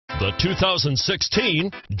The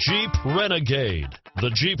 2016 Jeep Renegade.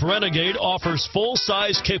 The Jeep Renegade offers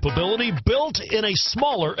full-size capability built in a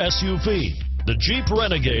smaller SUV. The Jeep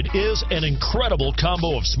Renegade is an incredible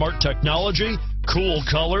combo of smart technology, cool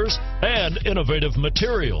colors, and innovative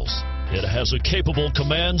materials. It has a capable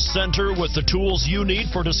command center with the tools you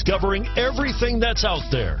need for discovering everything that's out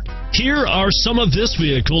there. Here are some of this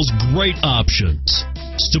vehicle's great options: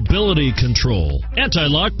 stability control,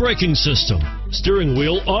 anti-lock braking system, steering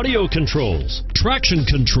wheel audio controls, traction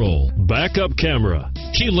control, backup camera,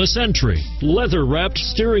 keyless entry, leather-wrapped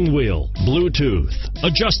steering wheel, Bluetooth,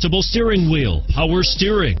 adjustable steering wheel, power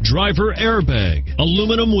steering, driver airbag,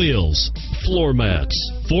 aluminum wheels, floor mats,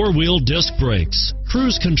 four-wheel disc brakes,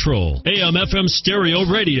 cruise control, AM/FM stereo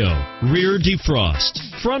radio, rear defrost,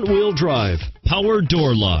 front-wheel drive, power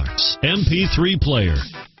door locks, MP3 player.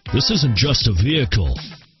 This isn't just a vehicle,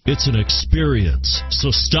 it's an experience. So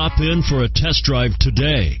stop in for a test drive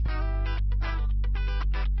today.